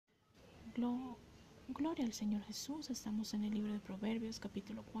Glo- Gloria al Señor Jesús. Estamos en el libro de Proverbios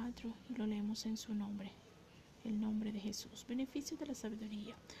capítulo 4 y lo leemos en su nombre, el nombre de Jesús. Beneficio de la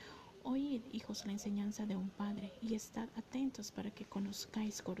sabiduría. Oíd, hijos, la enseñanza de un padre, y estad atentos para que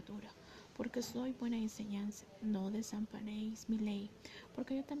conozcáis cordura, porque os doy buena enseñanza. No desamparéis mi ley,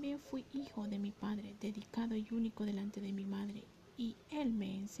 porque yo también fui hijo de mi padre, dedicado y único delante de mi madre. Y él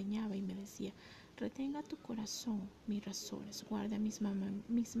me enseñaba y me decía: retenga tu corazón mis razones, guarda mis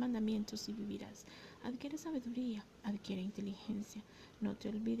mandamientos y vivirás. Adquiere sabiduría, adquiere inteligencia. No te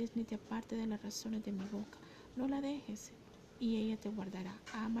olvides ni te aparte de las razones de mi boca. No la dejes, y ella te guardará.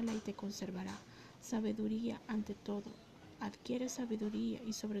 Ámala y te conservará. Sabiduría ante todo. Adquiere sabiduría,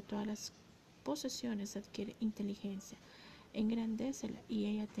 y sobre todas las posesiones adquiere inteligencia. Engrandécela y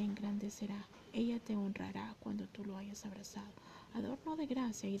ella te engrandecerá. Ella te honrará cuando tú lo hayas abrazado. Adorno de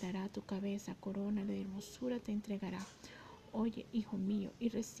gracia y dará a tu cabeza, corona de hermosura te entregará. Oye, hijo mío, y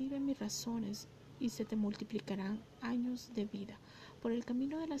recibe mis razones, y se te multiplicarán años de vida. Por el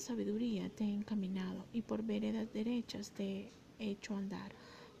camino de la sabiduría te he encaminado, y por veredas derechas te he hecho andar.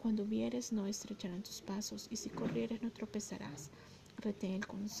 Cuando vieres, no estrecharán tus pasos, y si corrieres, no tropezarás. Retén el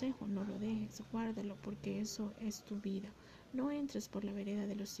consejo, no lo dejes, guárdalo, porque eso es tu vida. No entres por la vereda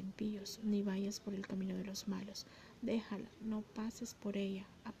de los impíos, ni vayas por el camino de los malos. Déjala, no pases por ella,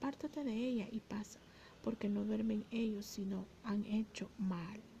 apártate de ella y pasa, porque no duermen ellos si no han hecho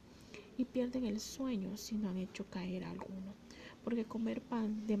mal, y pierden el sueño si no han hecho caer a alguno. Porque comer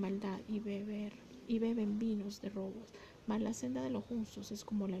pan de maldad y beben vinos de robos. Mas la senda de los justos es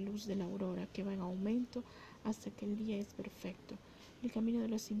como la luz de la aurora, que va en aumento hasta que el día es perfecto. El camino de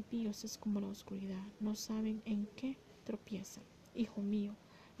los impíos es como la oscuridad, no saben en qué tropiezan. Hijo mío,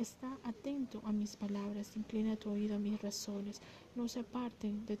 está atento a mis palabras, inclina tu oído a mis razones, no se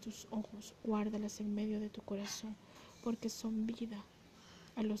aparten de tus ojos, guárdalas en medio de tu corazón, porque son vida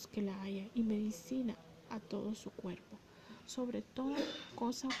a los que la hallan y medicina a todo su cuerpo. Sobre toda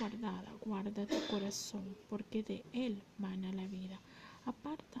cosa guardada, guarda tu corazón, porque de él mana la vida.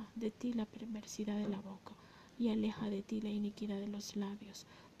 Aparta de ti la perversidad de la boca, y aleja de ti la iniquidad de los labios.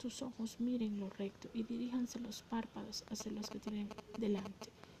 Tus ojos miren lo recto, y diríjanse los párpados hacia los que tienen delante.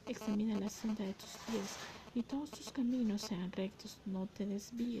 Examina la senda de tus pies, y todos tus caminos sean rectos. No te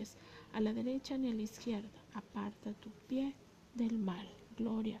desvíes a la derecha ni a la izquierda. Aparta tu pie del mal.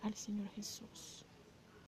 Gloria al Señor Jesús.